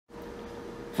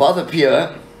Father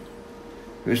Pierre,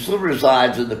 who still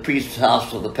resides in the priest's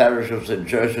house of the parish of St.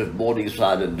 Joseph,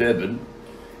 Morningside in Durban,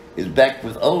 is back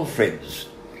with old friends.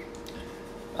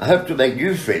 I hope to make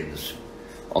new friends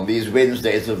on these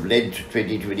Wednesdays of Lent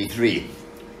 2023.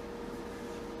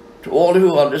 To all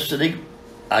who are listening,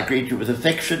 I greet you with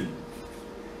affection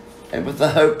and with the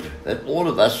hope that all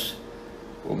of us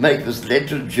will make this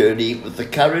Lenten journey with the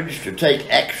courage to take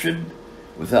action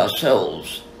with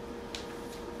ourselves.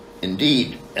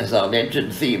 Indeed, as our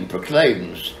Lenten theme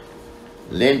proclaims,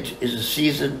 Lent is a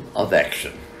season of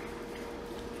action.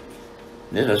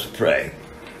 Let us pray.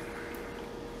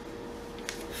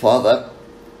 Father,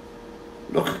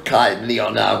 look kindly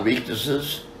on our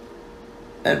weaknesses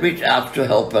and reach out to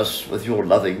help us with your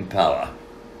loving power.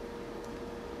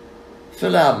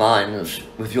 Fill our minds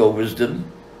with your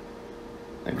wisdom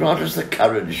and grant us the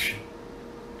courage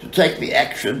to take the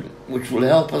action which will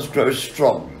help us grow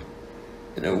strong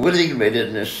in a willing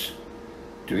readiness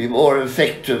to be more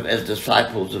effective as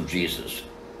disciples of Jesus.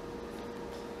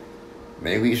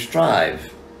 May we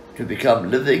strive to become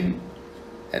living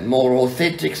and more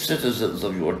authentic citizens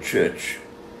of your church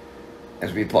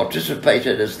as we participate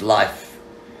in its life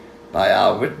by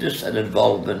our witness and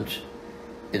involvement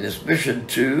in its mission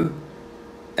to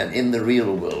and in the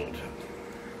real world.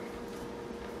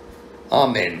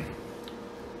 Amen.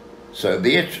 So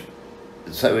be it,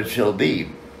 and so it shall be.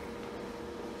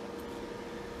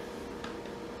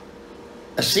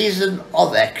 A season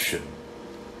of action,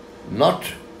 not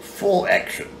for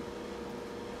action.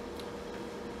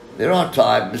 There are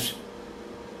times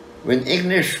when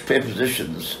English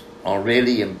prepositions are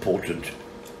really important.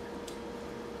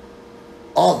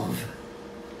 Of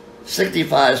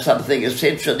signifies something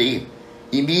essentially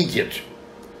immediate,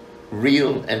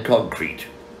 real and concrete,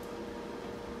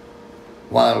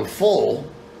 while for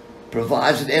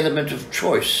provides an element of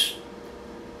choice,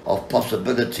 of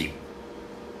possibility.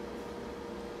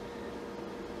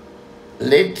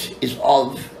 Lent is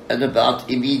of and about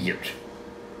immediate,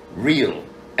 real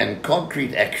and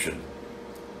concrete action.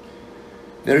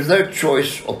 There is no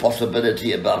choice or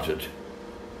possibility about it.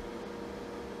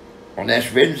 On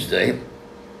Ash Wednesday,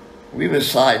 we were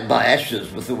signed by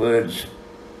ashes with the words,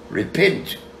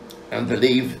 "Repent and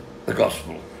believe the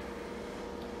gospel."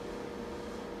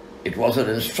 It was an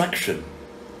instruction.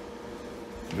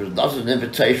 It was not an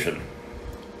invitation.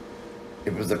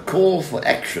 It was a call for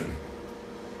action.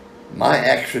 My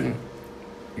action,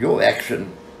 your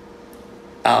action,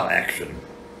 our action.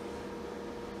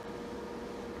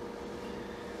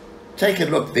 Take a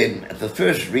look then at the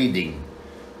first reading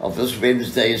of this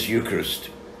Wednesday's Eucharist,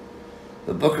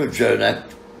 the book of Jonah,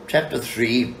 chapter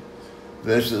 3,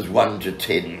 verses 1 to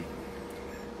 10.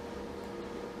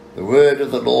 The word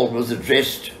of the Lord was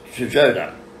addressed to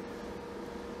Jonah.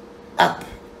 Up,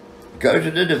 go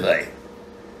to Nineveh,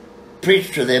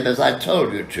 preach to them as I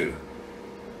told you to.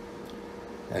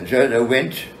 And Jonah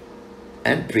went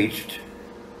and preached,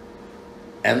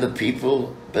 and the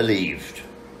people believed.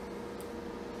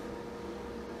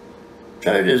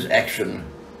 Jonah's action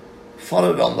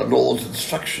followed on the Lord's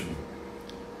instruction.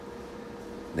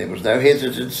 There was no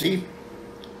hesitancy.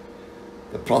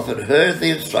 The prophet heard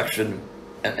the instruction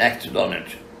and acted on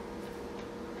it.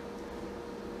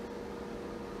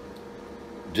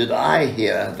 Did I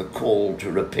hear the call to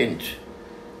repent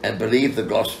and believe the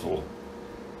gospel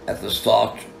at the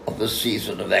start of this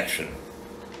season of action?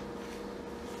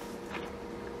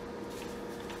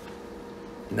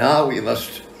 Now we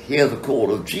must hear the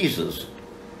call of Jesus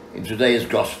in today's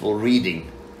gospel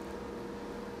reading.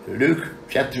 Luke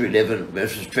chapter 11,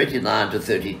 verses 29 to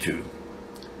 32.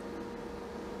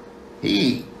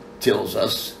 He tells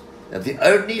us that the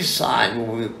only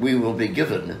sign we will be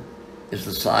given is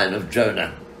the sign of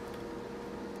Jonah.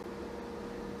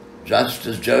 Just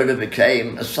as Jonah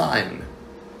became a sign,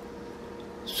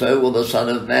 so will the Son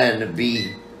of Man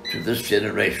be to this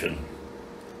generation.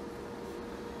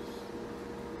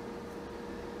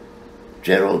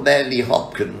 Gerald Manley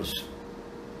Hopkins,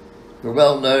 the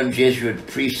well-known Jesuit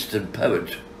priest and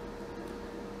poet,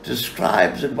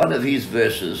 describes in one of his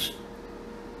verses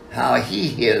how he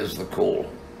hears the call.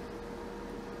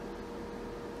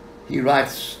 He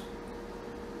writes,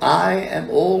 "I am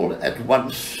all at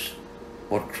once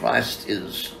what Christ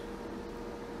is,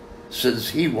 since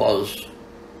he was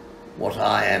what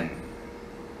I am."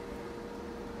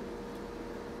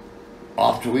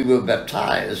 After we were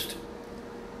baptized,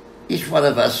 each one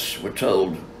of us were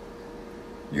told,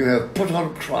 "You have put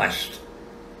on Christ.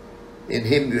 In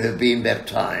him you have been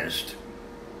baptized."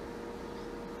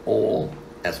 Or,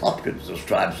 as Hopkins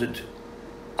describes it,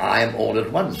 "I am all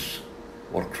at once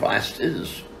what Christ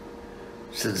is,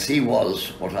 since he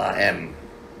was what I am."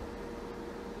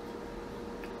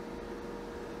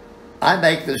 I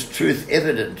make this truth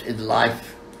evident in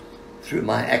life through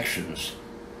my actions.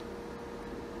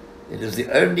 It is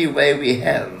the only way we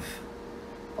have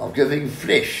of giving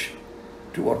flesh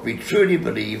to what we truly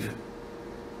believe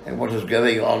and what is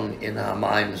going on in our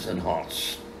minds and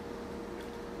hearts.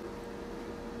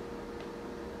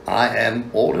 I am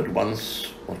all at once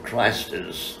what Christ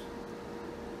is,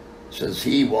 since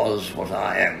he was what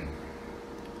I am.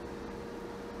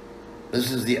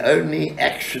 This is the only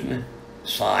action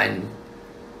sign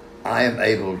I am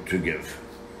able to give.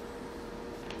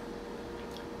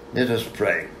 Let us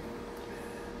pray.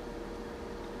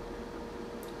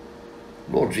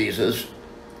 Lord Jesus,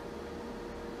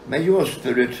 may your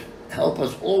Spirit help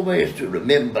us always to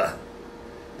remember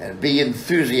and be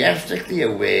enthusiastically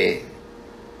aware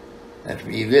that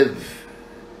we live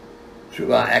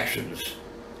through our actions.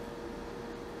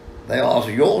 They are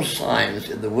your signs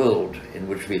in the world in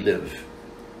which we live.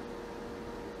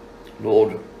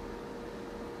 Lord,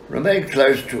 remain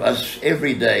close to us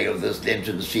every day of this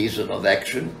Lenten season of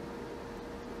action.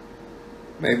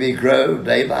 May we grow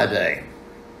day by day.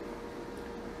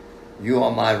 You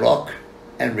are my rock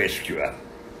and rescuer.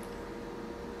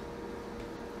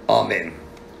 Amen.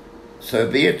 So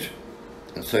be it,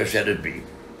 and so shall it be.